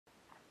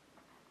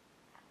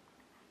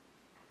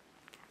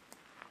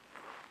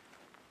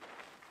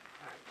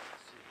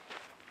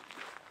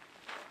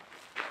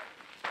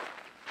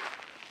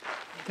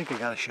think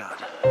I got a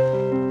shot.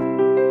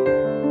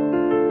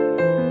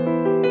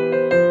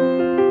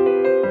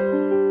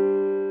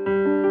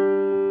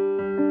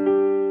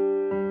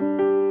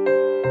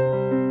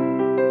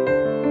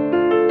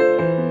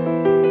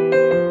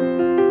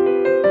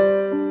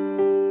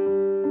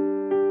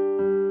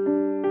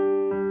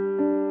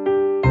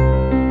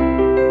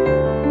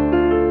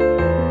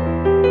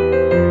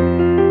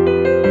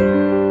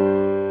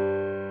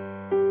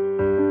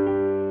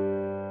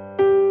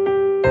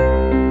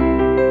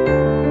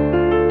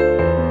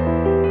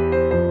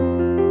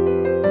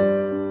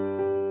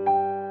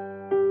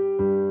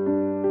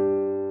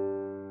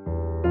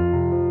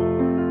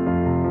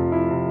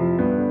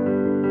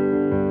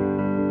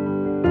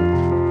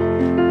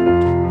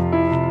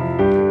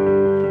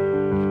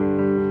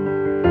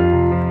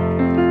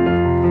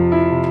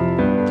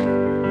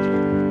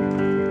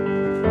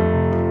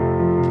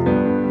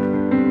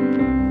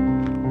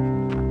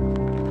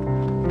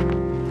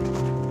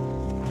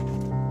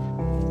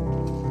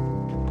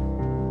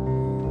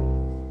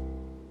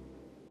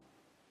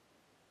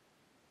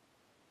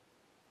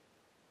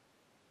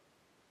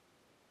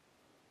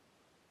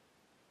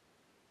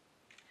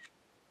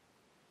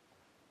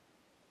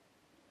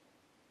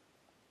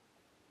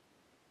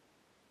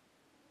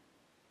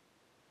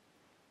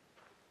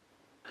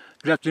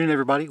 Good afternoon,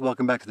 everybody.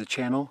 Welcome back to the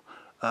channel.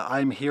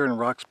 I'm here in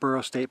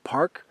Roxborough State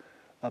Park,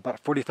 about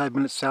 45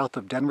 minutes south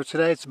of Denver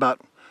today. It's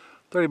about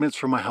 30 minutes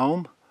from my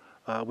home,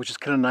 which is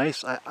kind of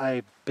nice.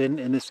 I've been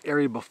in this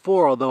area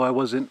before, although I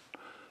wasn't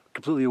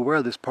completely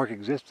aware this park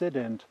existed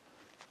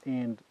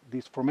and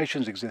these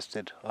formations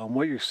existed.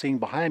 What you're seeing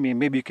behind me,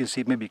 maybe you can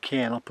see, maybe you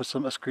can. I'll put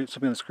something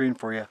on the screen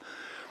for you.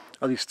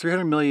 Are these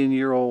 300 million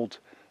year old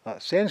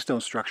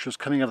sandstone structures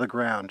coming out of the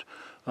ground.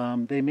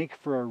 They make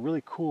for a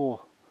really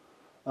cool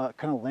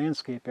kind of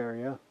landscape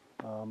area,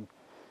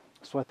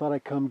 so I thought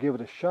I'd come give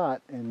it a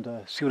shot and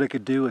see what I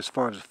could do as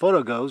far as the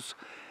photo goes.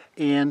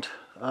 And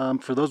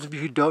for those of you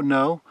who don't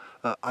know,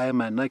 I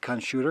am a Nikon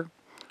shooter.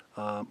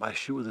 I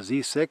shoot with a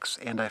Z6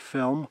 and I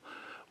film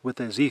with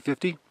a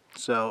Z50,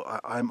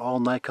 so I'm all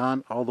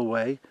Nikon all the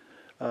way.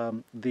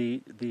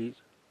 The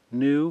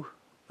new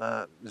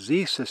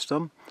Z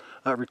system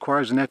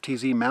requires an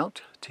FTZ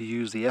mount to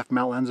use the F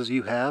mount lenses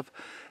you have,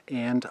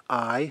 and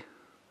I,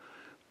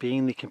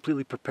 being the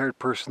completely prepared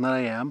person that I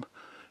am,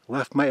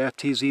 left my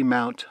FTZ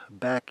mount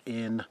back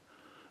in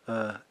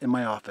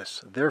my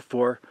office.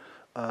 Therefore,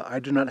 I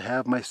do not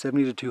have my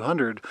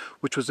 70-200,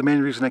 which was the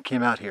main reason I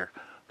came out here,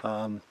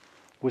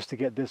 was to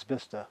get this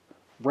vista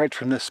right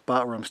from this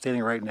spot where I'm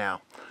standing right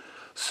now.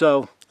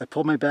 So I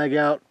pulled my bag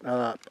out,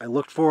 I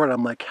looked for it,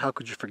 I'm like, how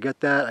could you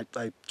forget that?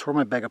 I tore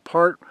my bag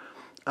apart,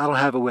 I don't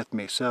have it with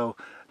me. So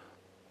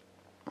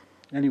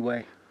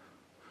anyway,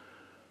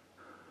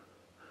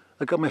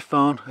 I got my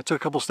phone. I took a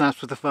couple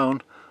snaps with the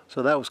phone,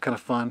 so that was kind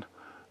of fun.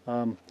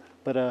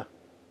 But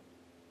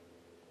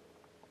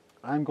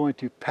I'm going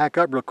to pack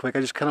up real quick. I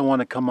just kind of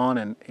want to come on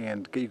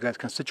and get you guys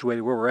kind of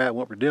situated where we're at,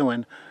 what we're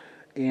doing.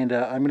 And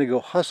I'm going to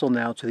go hustle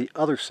now to the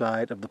other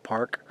side of the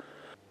park.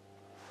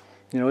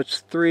 You know,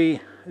 it's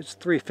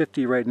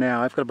 3:50 right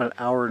now. I've got about an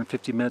hour and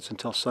 50 minutes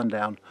until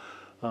sundown.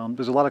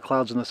 There's a lot of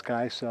clouds in the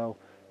sky, so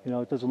you know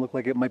it doesn't look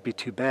like it might be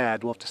too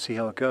bad. We'll have to see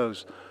how it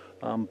goes.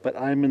 But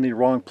I'm in the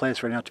wrong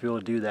place right now to be able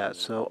to do that.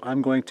 So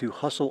I'm going to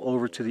hustle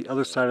over to the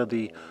other side of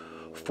the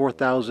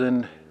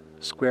 4,000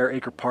 square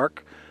acre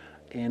park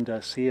and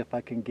see if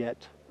I can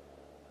get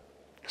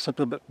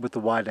something with the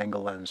wide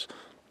angle lens.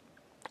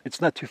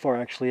 It's not too far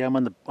actually. I'm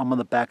on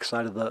the back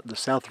side of the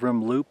south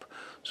rim loop,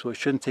 so it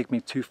shouldn't take me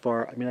too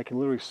far. I mean, I can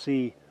literally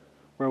see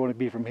where I want to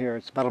be from here.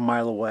 It's about a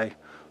mile away,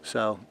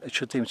 so it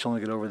should take me too long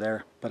to get over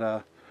there.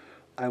 But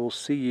I will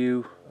see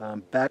you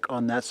back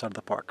on that side of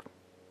the park.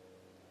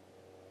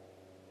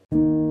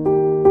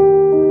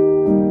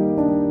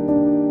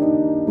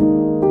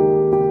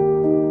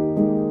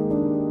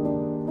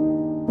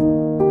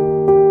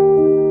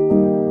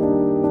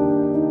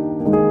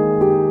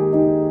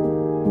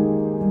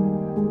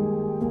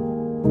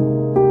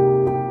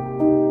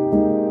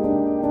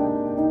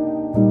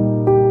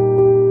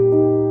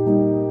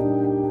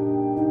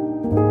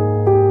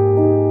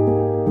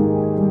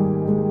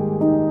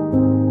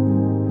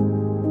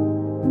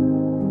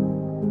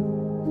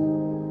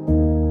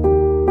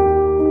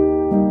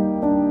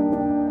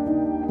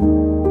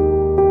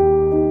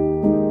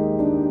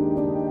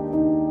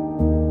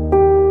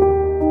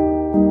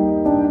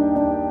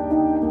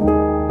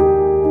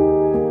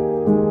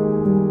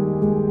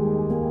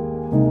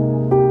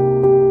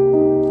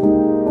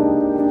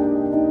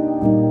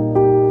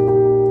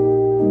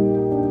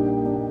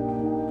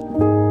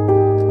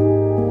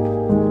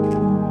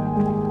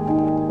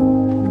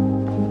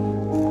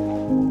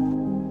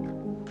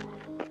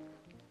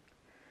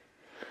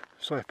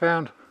 So I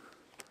found,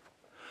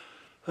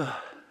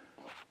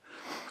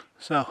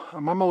 so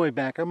I'm on my way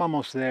back, I'm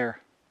almost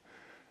there,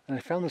 and I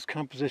found this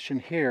composition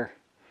here,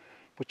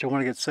 which I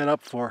want to get set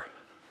up for.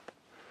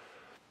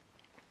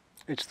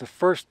 It's the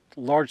first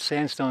large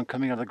sandstone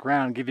coming out of the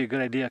ground. Give you a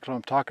good idea of what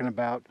I'm talking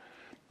about.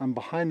 I'm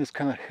behind this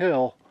kind of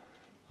hill,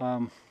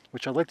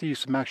 which I'd like to use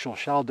some actual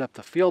shallow depth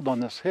of field on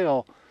this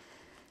hill.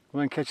 I'm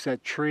going to catch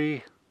that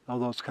tree,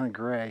 although it's kind of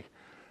gray,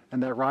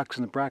 and that rock's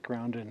in the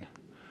background, and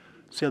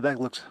see how that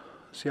looks,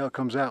 see how it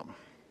comes out.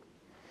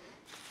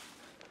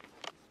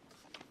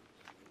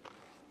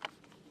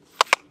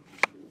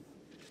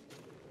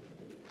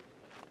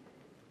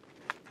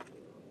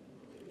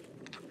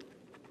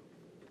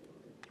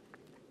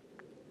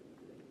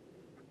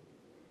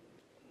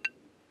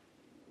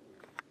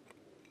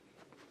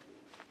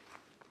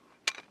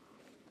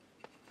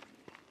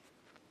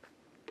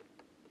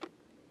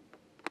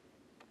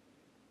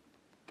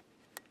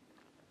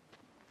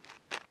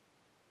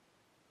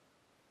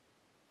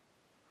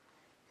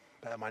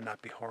 That might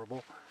not be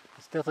horrible.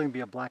 It's definitely going to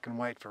be a black and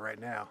white for right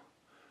now.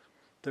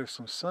 There's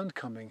some sun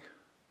coming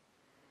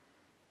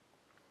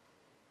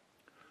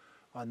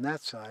on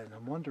that side, and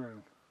I'm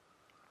wondering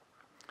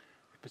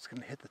if it's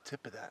going to hit the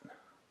tip of that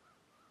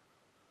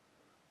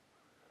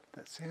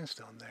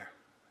sandstone there.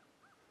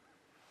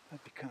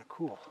 That'd be kind of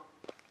cool.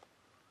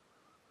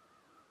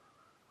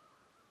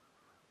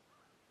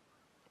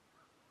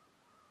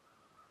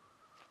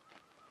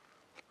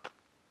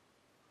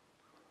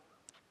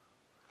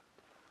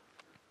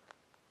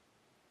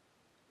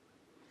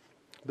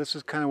 This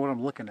is kind of what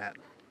I'm looking at.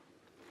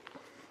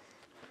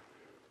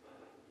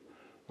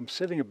 I'm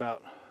sitting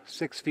about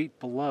 6 feet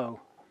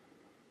below,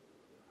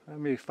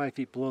 maybe 5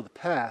 feet below the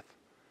path,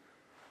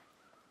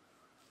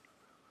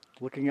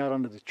 looking out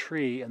onto the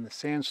tree and the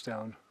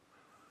sandstone,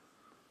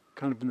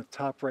 kind of in the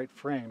top right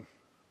frame.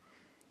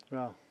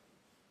 Well,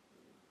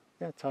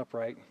 yeah, top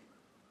right.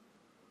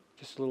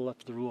 Just a little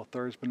left of the rule of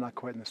thirds, but not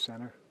quite in the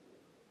center.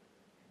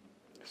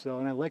 So,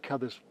 and I like how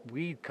this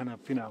weed kind of,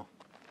 you know,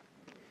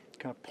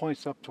 kind of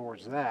points up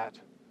towards that,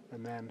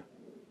 and then,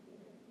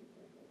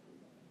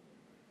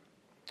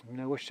 I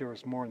mean, I wish there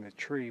was more in the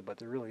tree, but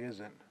there really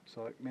isn't,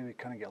 so it maybe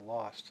kind of get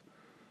lost.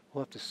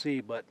 We'll have to see,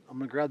 but I'm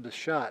going to grab this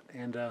shot,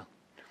 and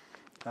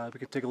we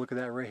can take a look at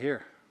that right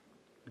here.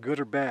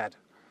 Good or bad?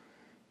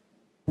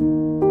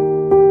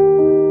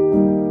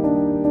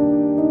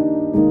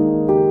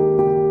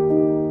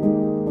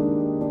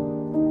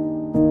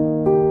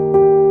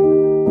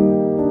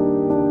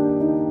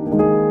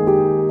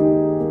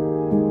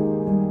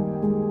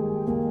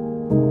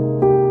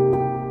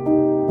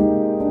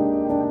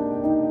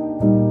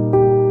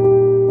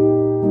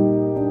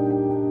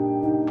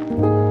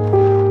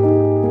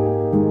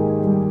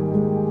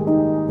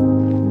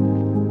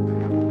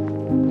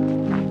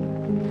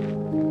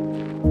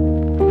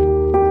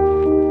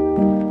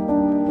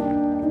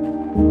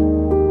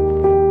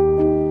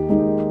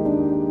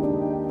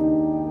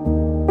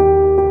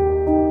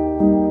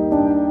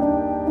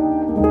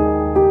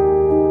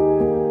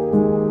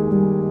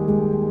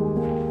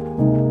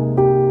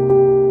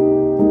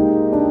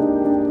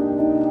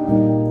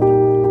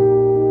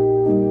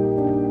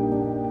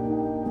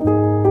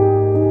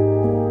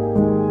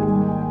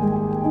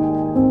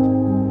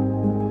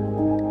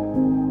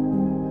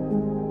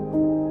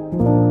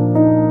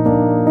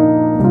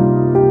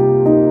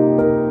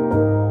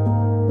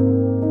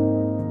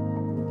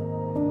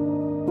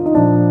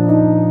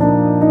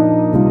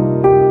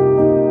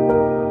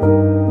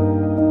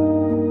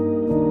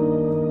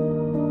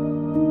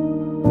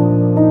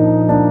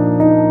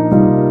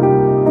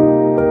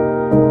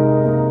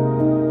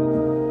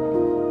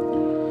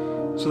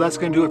 So that's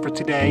going to do it for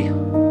today.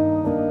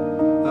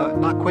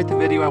 Not quite the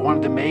video I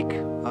wanted to make.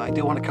 I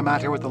did want to come out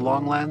here with the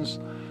long lens.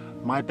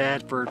 My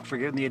bad for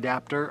forgetting the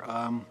adapter.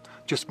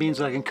 Just means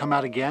that I can come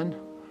out again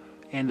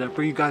and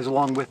bring you guys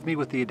along with me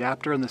with the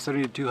adapter and the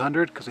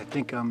 70-200, because I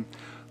think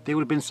they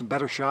would have been some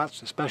better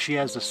shots, especially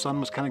as the sun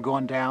was kind of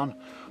going down.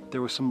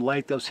 There was some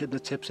light that was hitting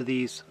the tips of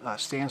these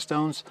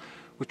sandstones,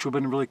 which would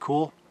have been really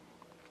cool.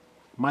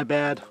 My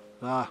bad.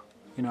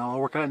 You know, I'll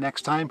work on it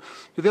next time.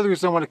 The other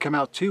reason I wanted to come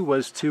out too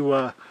was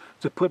to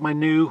put my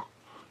new,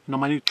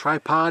 my new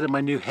tripod and my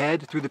new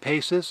head through the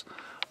paces.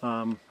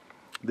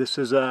 This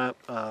is a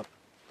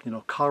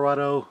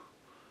Colorado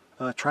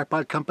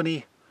tripod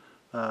company.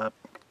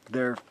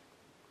 Their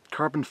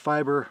carbon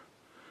fiber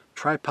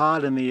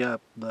tripod and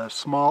the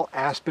small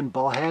aspen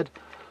ball head,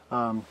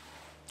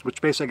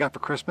 which basically I got for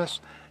Christmas,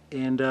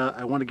 and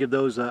I want to give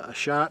those a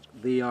shot.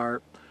 They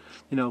are,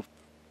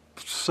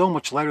 so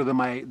much lighter than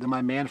my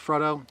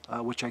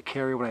Manfrotto, which I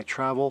carry when I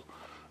travel.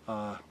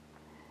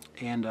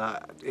 And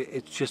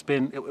it's just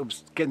been, it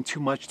was getting too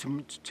much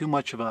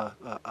of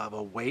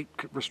a weight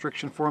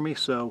restriction for me.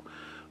 So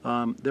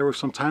there were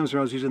some times when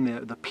I was using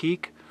the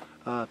Peak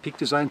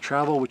Design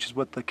Travel, which is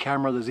what the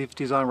camera, the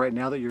Z50 is on right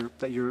now that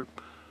you're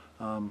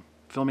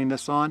filming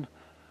this on,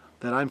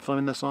 that I'm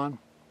filming this on.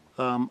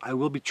 I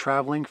will be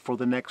traveling for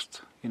the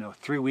next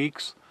 3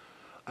 weeks.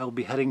 I will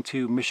be heading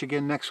to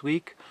Michigan next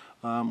week.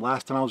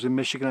 Last time I was in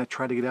Michigan, I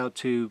tried to get out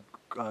to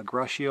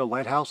Grashio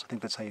Lighthouse. I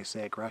think that's how you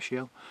say it,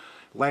 Grashio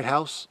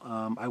Lighthouse.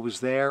 I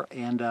was there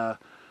and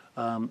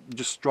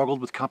just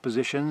struggled with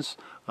compositions.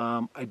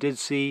 I did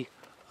see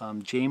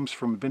James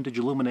from Vintage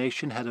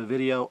Illumination had a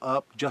video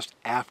up just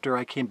after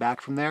I came back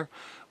from there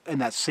in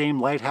that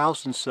same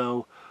lighthouse, and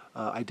so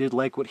I did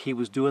like what he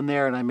was doing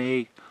there, and I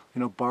may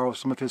borrow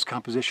some of his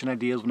composition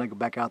ideas when I go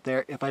back out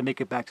there, if I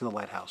make it back to the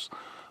lighthouse.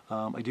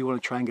 I do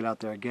want to try and get out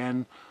there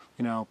again.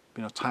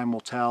 Time will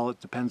tell.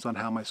 It depends on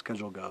how my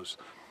schedule goes.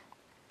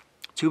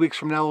 2 weeks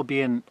from now, I'll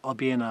be in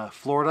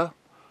Florida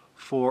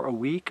for a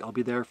week. I'll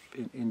be there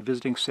in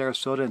visiting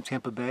Sarasota and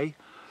Tampa Bay.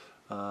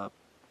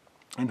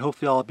 And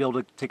hopefully I'll be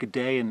able to take a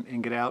day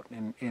and get out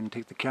and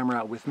take the camera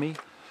out with me.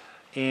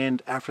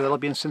 And after that I'll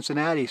be in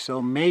Cincinnati,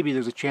 so maybe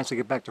there's a chance to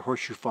get back to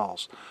Horseshoe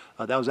Falls.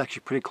 That was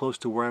actually pretty close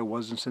to where I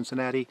was in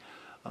Cincinnati.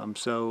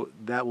 So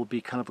that will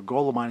be kind of a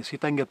goal of mine, to see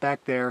if I can get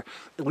back there,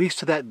 at least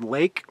to that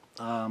lake.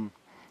 The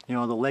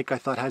lake I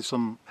thought had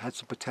some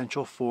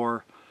potential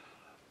for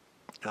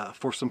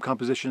some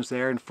compositions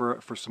there and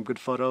for some good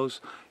photos.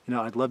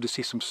 I'd love to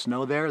see some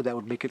snow there. That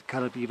would make it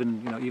kind of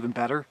even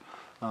better.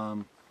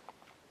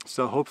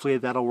 So hopefully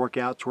that'll work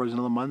out towards the end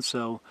of the month.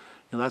 So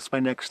that's my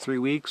next 3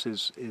 weeks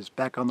is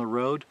back on the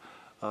road.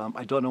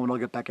 I don't know when I'll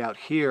get back out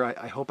here.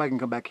 I hope I can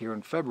come back here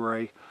in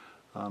February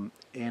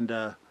and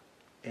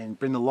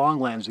bring the long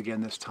lens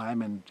again this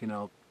time, and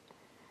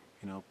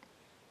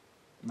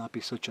not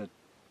be such a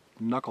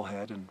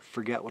knucklehead and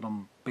forget what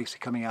I'm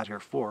basically coming out here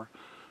for.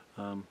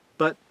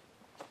 But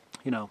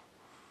I'm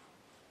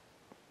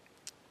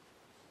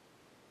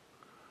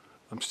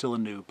still a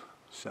noob,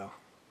 so.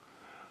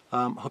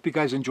 Hope you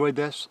guys enjoyed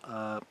this.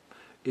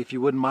 If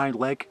you wouldn't mind,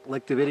 like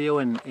the video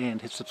and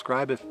hit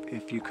subscribe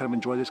if you kind of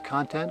enjoy this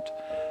content.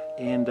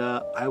 And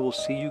I will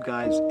see you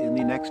guys in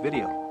the next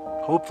video,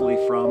 hopefully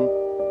from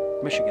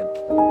Michigan.